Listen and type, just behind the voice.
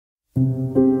From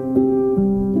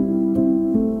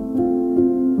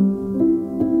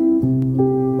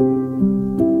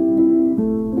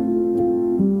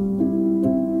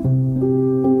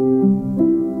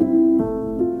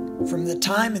the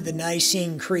time of the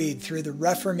Nicene Creed through the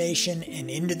Reformation and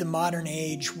into the modern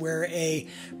age, where a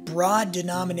broad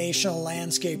denominational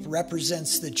landscape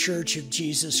represents the Church of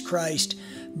Jesus Christ,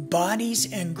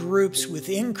 bodies and groups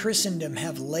within Christendom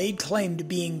have laid claim to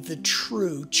being the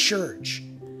true church.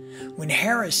 When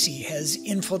heresy has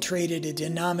infiltrated a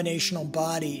denominational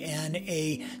body and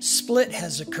a split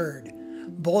has occurred,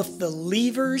 both the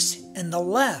leavers and the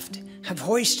left have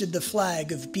hoisted the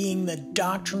flag of being the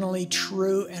doctrinally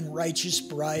true and righteous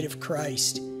bride of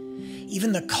Christ.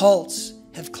 Even the cults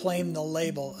have claimed the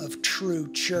label of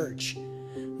true church.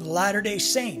 The Latter-day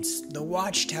Saints, the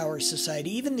Watchtower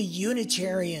Society, even the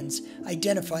Unitarians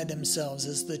identify themselves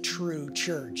as the true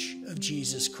church of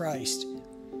Jesus Christ.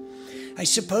 I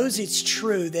suppose it's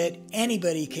true that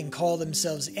anybody can call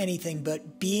themselves anything,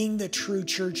 but being the true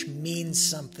church means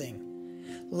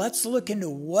something. Let's look into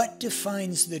what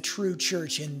defines the true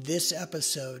church in this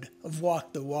episode of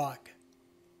Walk the Walk.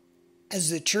 As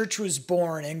the church was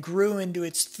born and grew into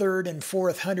its third and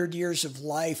fourth 100 years of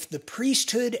life, the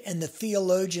priesthood and the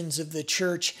theologians of the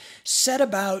church set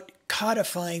about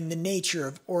codifying the nature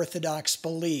of Orthodox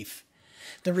belief.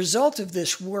 The result of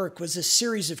this work was a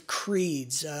series of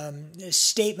creeds,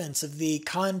 statements of the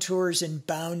contours and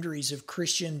boundaries of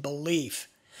Christian belief.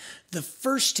 The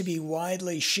first to be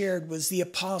widely shared was the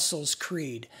Apostles'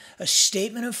 Creed, a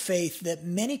statement of faith that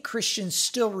many Christians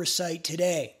still recite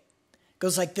today. It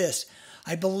goes like this: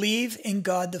 I believe in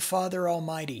God the Father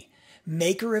Almighty,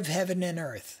 maker of heaven and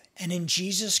earth, and in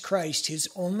Jesus Christ, his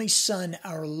only Son,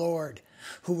 our Lord,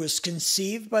 who was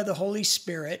conceived by the Holy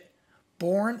Spirit,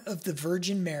 born of the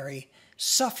Virgin Mary,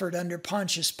 suffered under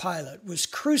Pontius Pilate, was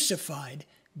crucified,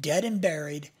 dead and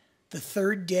buried. The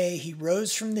third day he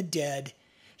rose from the dead.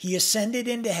 He ascended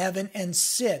into heaven and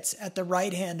sits at the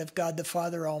right hand of God the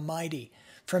Father Almighty.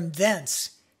 From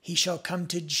thence he shall come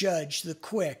to judge the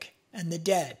quick and the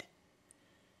dead.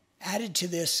 Added to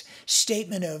this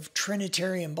statement of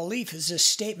Trinitarian belief is a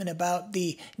statement about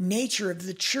the nature of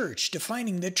the church,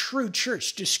 defining the true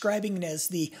church, describing it as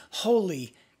the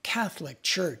Holy Catholic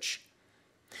Church.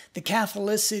 The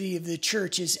Catholicity of the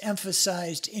Church is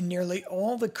emphasized in nearly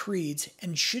all the creeds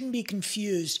and shouldn't be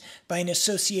confused by an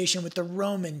association with the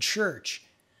Roman Church.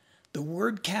 The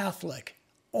word Catholic,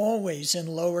 always in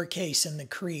lowercase in the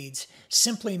creeds,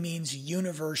 simply means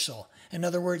universal. In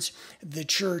other words, the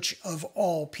Church of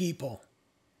all people.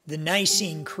 The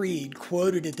Nicene Creed,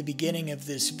 quoted at the beginning of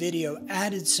this video,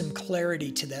 added some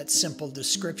clarity to that simple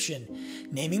description,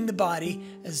 naming the body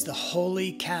as the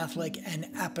Holy Catholic and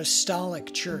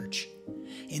Apostolic Church.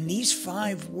 In these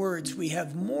 5 words, we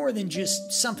have more than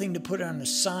just something to put on a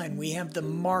sign. We have the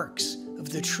marks of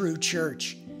the true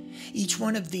church. Each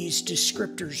one of these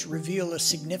descriptors reveal a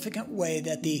significant way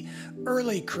that the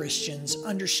early Christians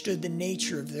understood the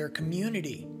nature of their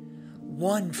community.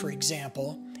 One, for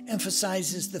example,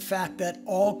 emphasizes the fact that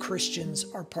all Christians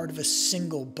are part of a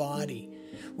single body.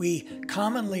 We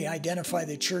commonly identify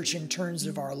the church in terms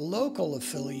of our local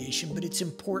affiliation, but it's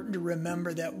important to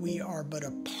remember that we are but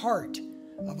a part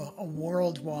of a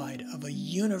worldwide, of a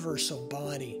universal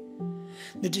body.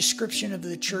 The description of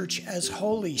the church as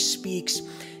holy speaks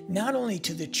not only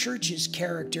to the church's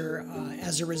character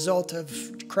as a result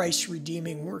of Christ's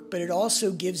redeeming work, but it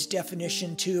also gives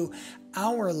definition to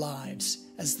our lives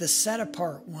as the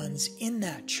set-apart ones in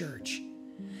that church.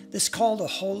 This call to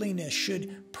holiness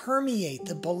should permeate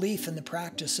the belief and the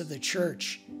practice of the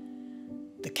church.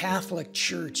 The Catholic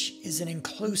Church is an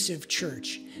inclusive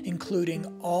church, including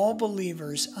all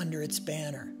believers under its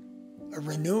banner. A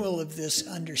renewal of this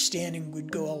understanding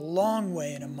would go a long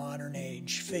way in a modern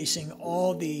age, facing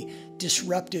all the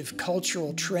disruptive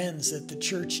cultural trends that the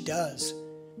church does.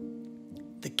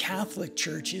 The Catholic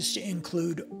Church is to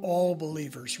include all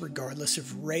believers, regardless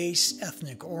of race,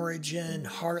 ethnic origin,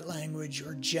 heart language,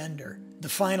 or gender. The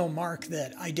final mark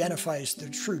that identifies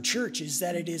the true church is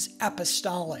that it is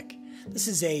apostolic. This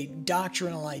is a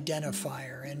doctrinal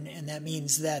identifier, and that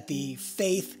means that the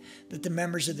faith that the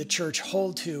members of the church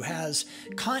hold to has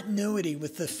continuity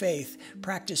with the faith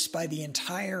practiced by the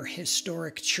entire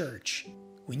historic church.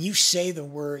 When you say the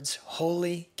words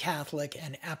Holy, Catholic,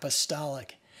 and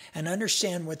Apostolic, and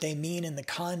understand what they mean in the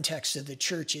context of the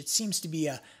church, it seems to be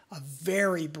a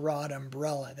very broad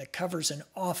umbrella that covers an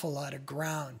awful lot of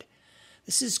ground.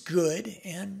 This is good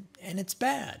and it's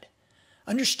bad.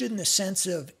 Understood in the sense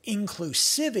of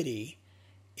inclusivity,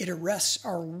 it arrests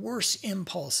our worst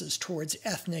impulses towards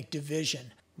ethnic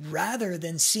division. Rather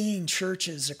than seeing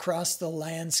churches across the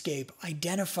landscape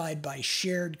identified by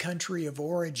shared country of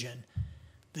origin,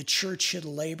 the church should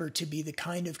labor to be the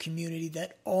kind of community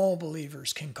that all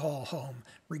believers can call home,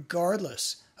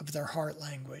 regardless of their heart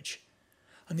language.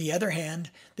 On the other hand,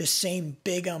 this same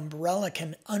big umbrella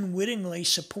can unwittingly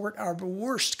support our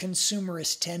worst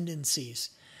consumerist tendencies.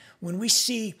 When we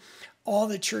see all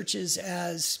the churches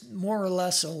as more or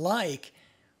less alike,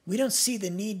 we don't see the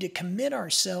need to commit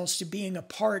ourselves to being a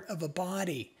part of a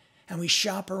body, and we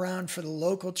shop around for the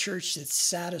local church that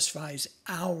satisfies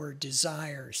our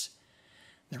desires.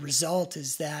 The result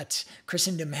is that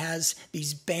Christendom has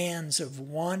these bands of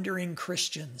wandering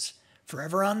Christians,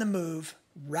 forever on the move,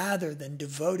 rather than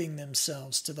devoting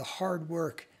themselves to the hard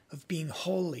work of being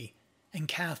holy and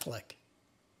Catholic.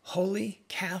 Holy,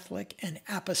 Catholic, and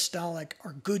apostolic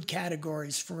are good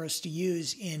categories for us to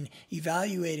use in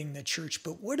evaluating the church,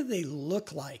 but what do they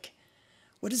look like?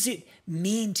 What does it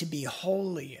mean to be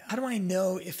holy? How do I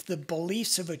know if the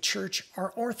beliefs of a church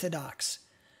are orthodox?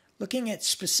 Looking at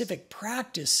specific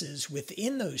practices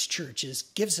within those churches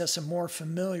gives us a more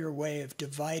familiar way of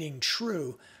dividing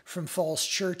true from false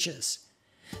churches.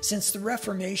 Since the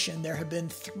Reformation, there have been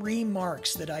 3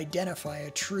 marks that identify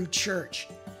a true church.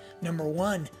 Number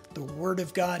 1, the Word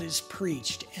of God is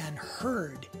preached and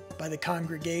heard by the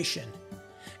congregation.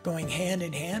 Going hand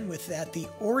in hand with that, the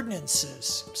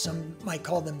ordinances, some might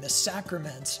call them the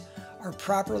sacraments, are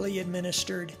properly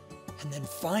administered. And then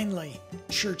finally,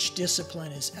 church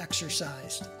discipline is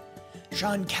exercised.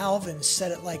 John Calvin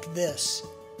said it like this: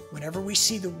 whenever we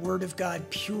see the Word of God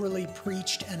purely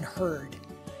preached and heard,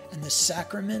 and the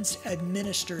sacraments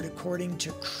administered according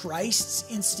to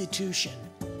Christ's institution,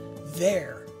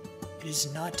 there, it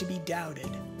is not to be doubted,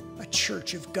 a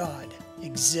church of God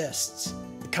exists.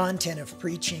 The content of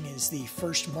preaching is the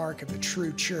first mark of a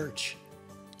true church.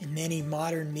 In many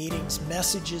modern meetings,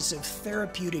 messages of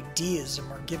therapeutic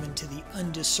deism are given to the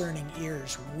undiscerning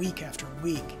ears week after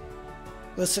week.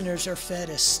 Listeners are fed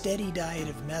a steady diet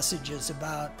of messages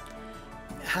about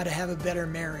how to have a better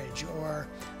marriage, or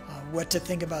what to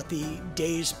think about the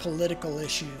day's political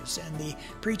issues, and the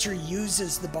preacher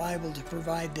uses the Bible to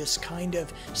provide this kind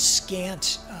of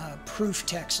scant proof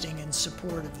texting in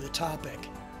support of the topic.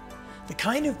 The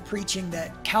kind of preaching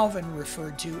that Calvin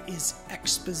referred to is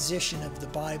exposition of the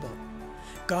Bible.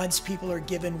 God's people are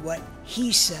given what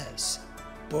He says,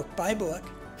 book by book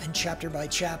and chapter by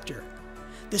chapter.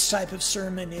 This type of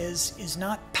sermon is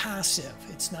not passive.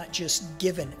 It's not just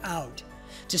given out.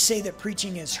 To say that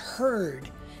preaching is heard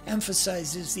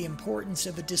emphasizes the importance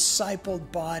of a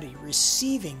discipled body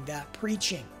receiving that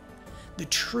preaching. The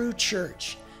true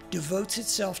church devotes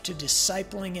itself to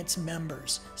discipling its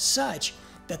members such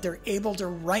that they're able to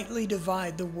rightly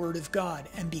divide the Word of God.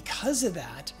 And because of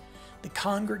that, the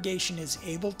congregation is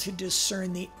able to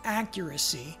discern the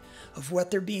accuracy of what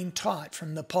they're being taught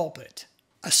from the pulpit.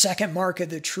 A second mark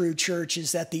of the true church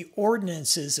is that the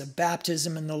ordinances of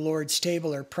baptism and the Lord's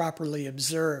table are properly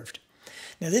observed.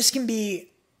 Now, this can be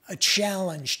a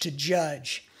challenge to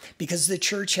judge because the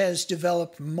church has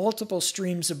developed multiple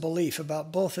streams of belief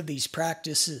about both of these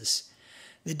practices.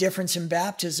 The difference in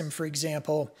baptism, for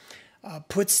example,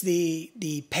 puts the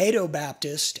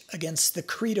Paedo-Baptist against the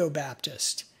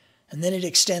Credo-Baptist. And then it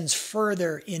extends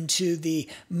further into the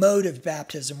mode of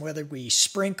baptism, whether we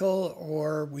sprinkle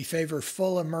or we favor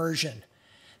full immersion.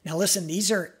 Now listen,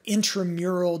 these are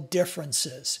intramural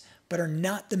differences, but are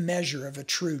not the measure of a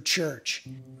true church.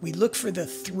 We look for the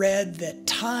thread that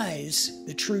ties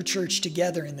the true church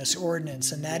together in this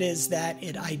ordinance, and that is that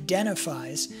it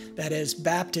identifies, that is,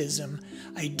 baptism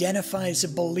identifies a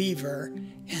believer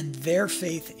and their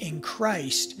faith in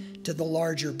Christ to the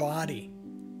larger body.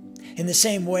 In the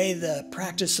same way, the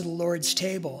practice of the Lord's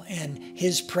table and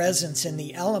His presence in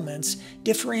the elements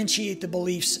differentiate the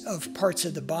beliefs of parts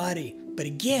of the body. But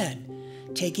again,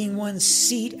 taking one's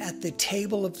seat at the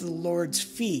table of the Lord's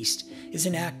feast is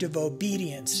an act of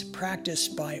obedience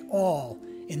practiced by all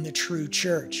in the true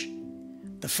church.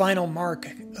 The final mark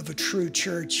of a true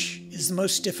church is the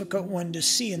most difficult one to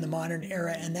see in the modern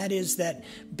era, and that is that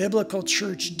biblical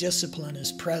church discipline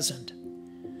is present.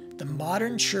 The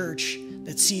modern church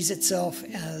that sees itself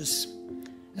as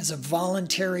a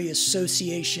voluntary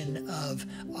association of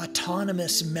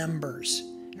autonomous members,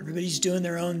 everybody's doing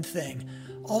their own thing,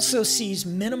 also sees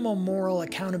minimal moral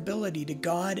accountability to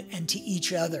God and to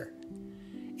each other.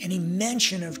 Any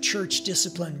mention of church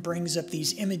discipline brings up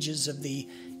these images of the,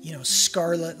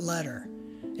 scarlet letter.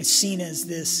 It's seen as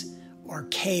this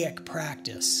archaic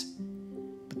practice.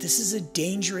 But this is a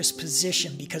dangerous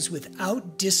position because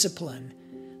without discipline,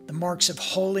 the marks of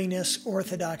holiness,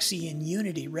 orthodoxy, and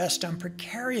unity rest on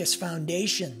precarious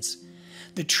foundations.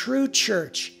 The true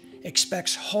church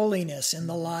expects holiness in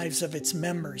the lives of its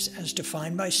members as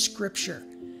defined by Scripture,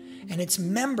 and its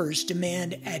members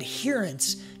demand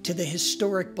adherence to the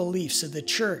historic beliefs of the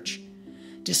church.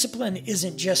 Discipline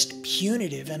isn't just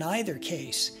punitive in either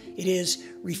case. It is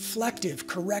reflective,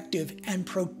 corrective, and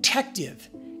protective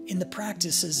in the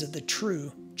practices of the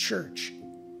true church.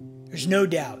 There's no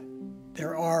doubt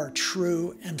there are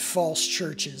true and false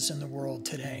churches in the world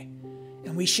today,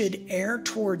 and we should err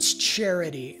towards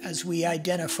charity as we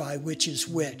identify which is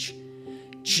which.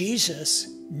 Jesus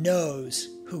knows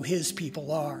who his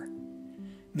people are.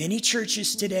 Many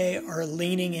churches today are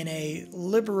leaning in a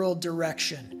liberal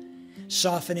direction,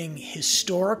 softening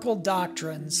historical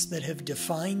doctrines that have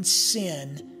defined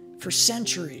sin for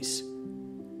centuries.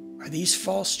 Are these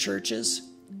false churches?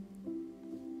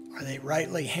 Are they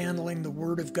rightly handling the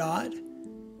Word of God?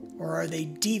 Or are they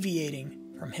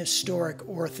deviating from historic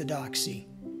orthodoxy?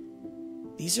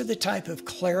 These are the type of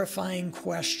clarifying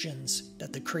questions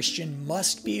that the Christian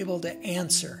must be able to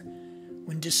answer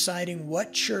when deciding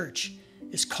what church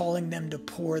is calling them to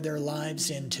pour their lives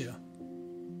into.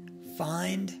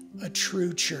 Find a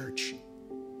true church,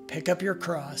 pick up your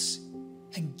cross,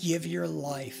 and give your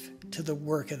life to the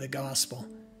work of the gospel.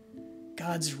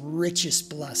 God's richest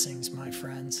blessings, my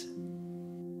friends.